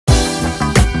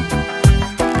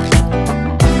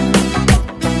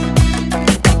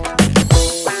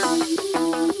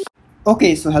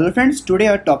Okay, so hello friends, today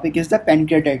our topic is the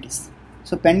pancreatitis.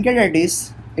 So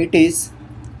pancreatitis, it is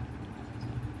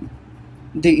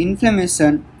the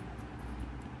inflammation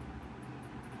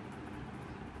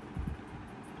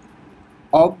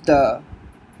of the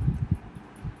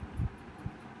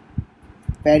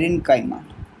parenchyma.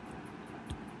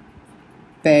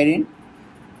 Parenchyma.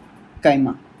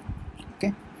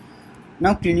 Okay.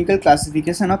 Now clinical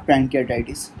classification of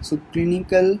pancreatitis. So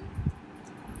clinical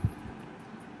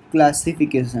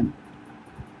classification.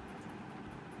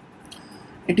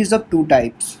 It is of two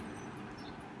types.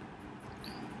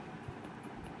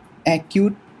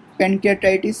 Acute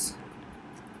pancreatitis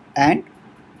and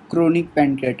chronic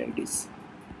pancreatitis.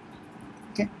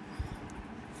 Okay.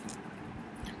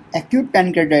 Acute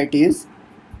pancreatitis,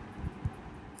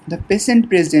 the patient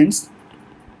presents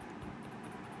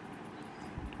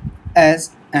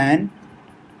as an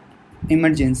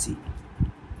emergency,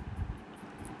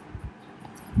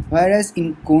 whereas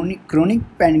in chronic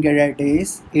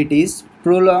pancreatitis it is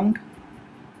prolonged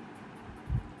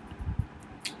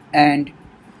and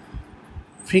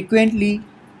frequently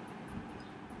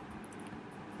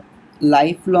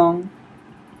lifelong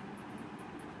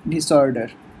disorder.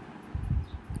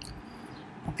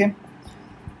 Okay,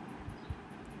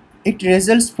 it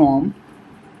results from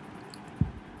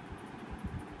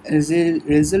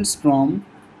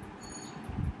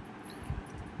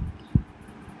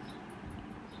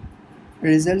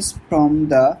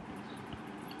the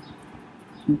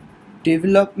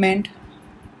development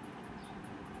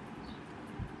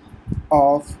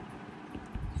of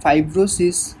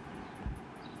fibrosis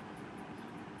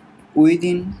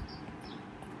within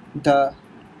the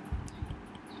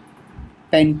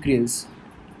pancreas.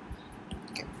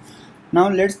 Okay. Now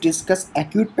let's discuss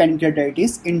acute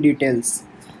pancreatitis in details.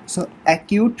 So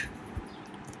acute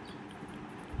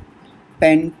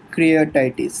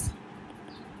pancreatitis.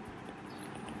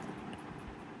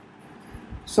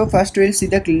 So first we'll see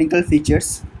the clinical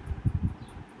features.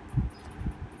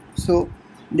 So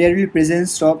there will be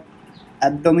presence of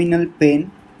abdominal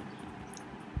pain.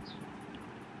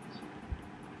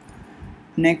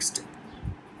 Next,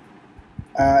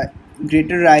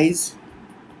 greater rise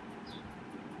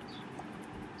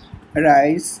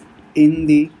in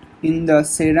the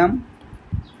serum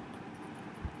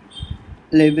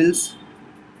levels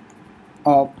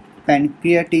of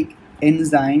pancreatic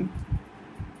enzyme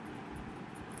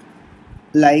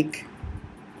like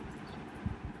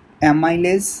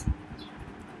amylase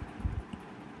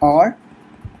or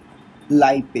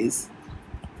lipase.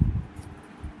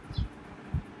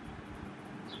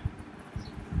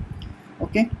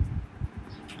 Okay.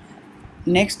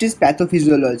 Next is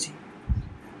pathophysiology.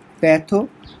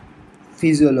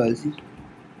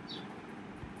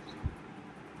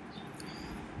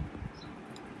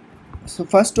 So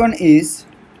first one is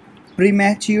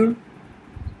premature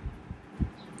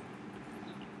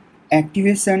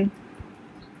activation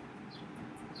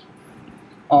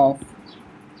of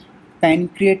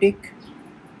pancreatic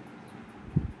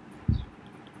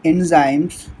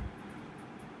enzymes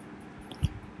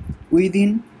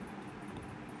within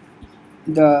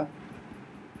the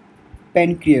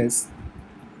pancreas,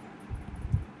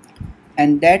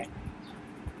 and that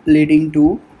leading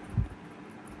to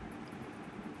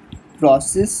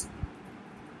process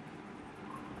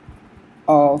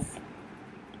of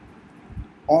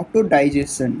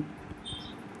autodigestion.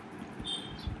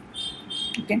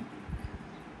 Okay.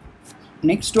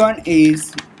 Next one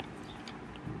is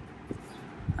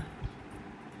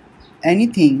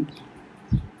anything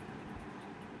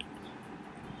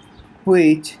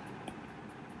which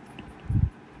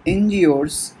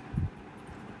injures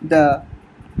the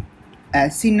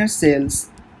acinar cells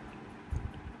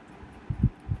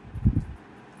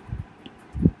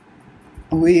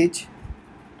which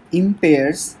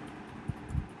impairs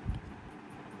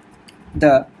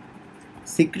the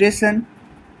secretion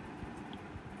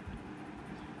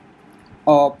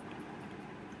of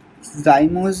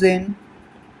zymogen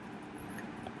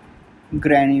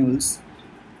granules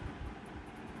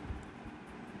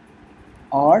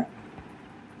or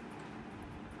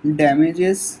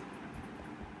damages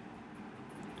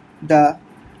the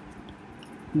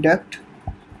duct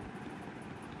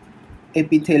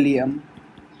epithelium.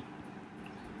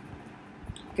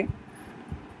 Okay.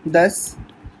 Thus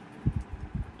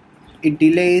it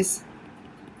delays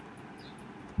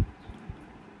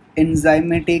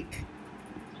enzymatic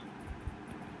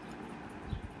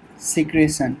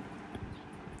secretion,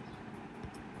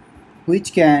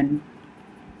 which can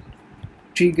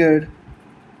trigger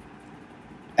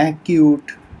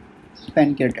acute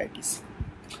pancreatitis.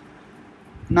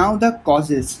 Now the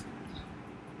causes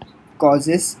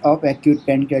causes of acute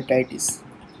pancreatitis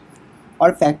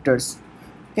or factors.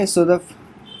 Okay, so the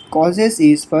causes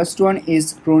is, first one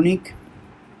is chronic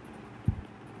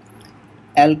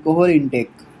alcohol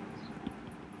intake.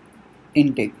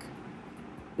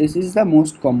 This is the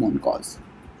most common cause.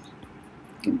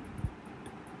 Okay.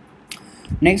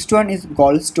 Next one is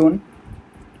gallstone.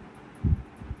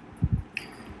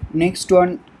 Next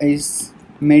one is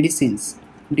medicines.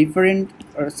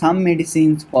 Some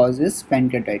medicines causes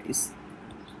pancreatitis.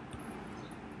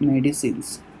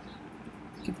 Medicines.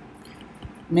 Okay.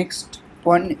 Next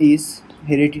one is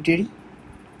hereditary.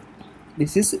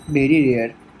 This is very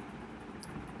rare.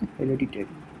 Hereditary.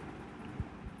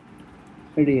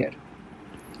 Rare.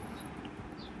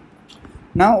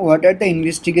 Now, what are the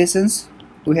investigations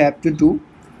we have to do?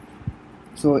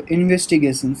 So,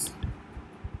 investigations.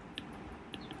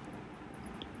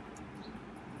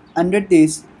 Under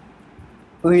this,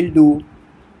 we will do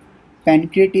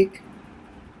pancreatic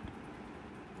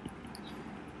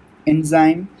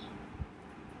enzyme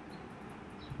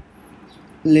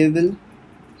level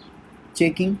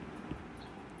checking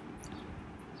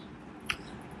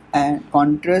and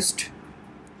contrast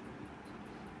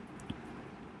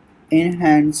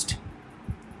enhanced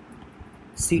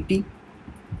CT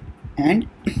and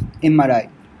MRI.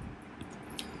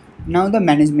 Now the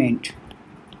management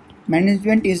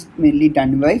is mainly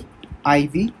done by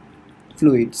IV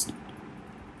fluids.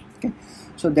 Okay,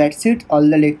 so that's it, all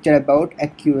the lecture about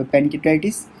acute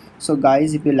pancreatitis. So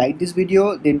guys, if you like this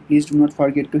video, then please do not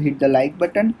forget to hit the like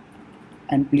button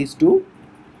and please do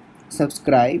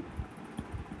subscribe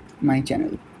my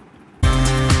channel.